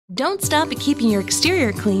Don't stop at keeping your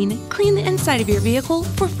exterior clean, clean the inside of your vehicle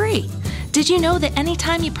for free. Did you know that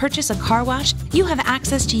anytime you purchase a car wash, you have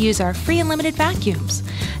access to use our free unlimited vacuums?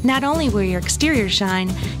 Not only will your exterior shine,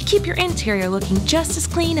 keep your interior looking just as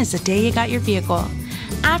clean as the day you got your vehicle.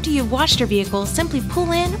 After you've washed your vehicle, simply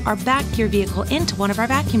pull in or back your vehicle into one of our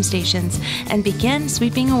vacuum stations and begin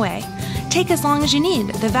sweeping away. Take as long as you need.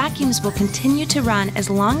 The vacuums will continue to run as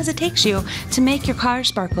long as it takes you to make your car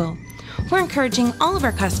sparkle. We're encouraging all of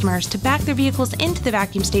our customers to back their vehicles into the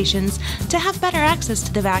vacuum stations to have better access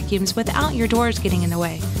to the vacuums without your doors getting in the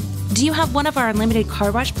way. Do you have one of our unlimited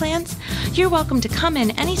car wash plans? You're welcome to come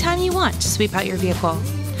in anytime you want to sweep out your vehicle.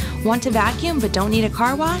 Want to vacuum but don't need a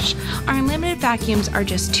car wash? Our unlimited vacuums are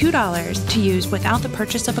just $2 to use without the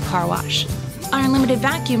purchase of a car wash. Our unlimited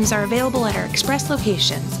vacuums are available at our express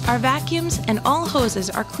locations. Our vacuums and all hoses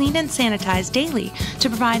are cleaned and sanitized daily to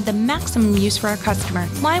provide the maximum use for our customer.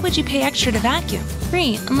 Why would you pay extra to vacuum?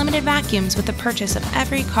 Free unlimited vacuums with the purchase of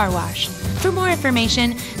every car wash. For more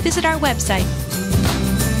information, visit our website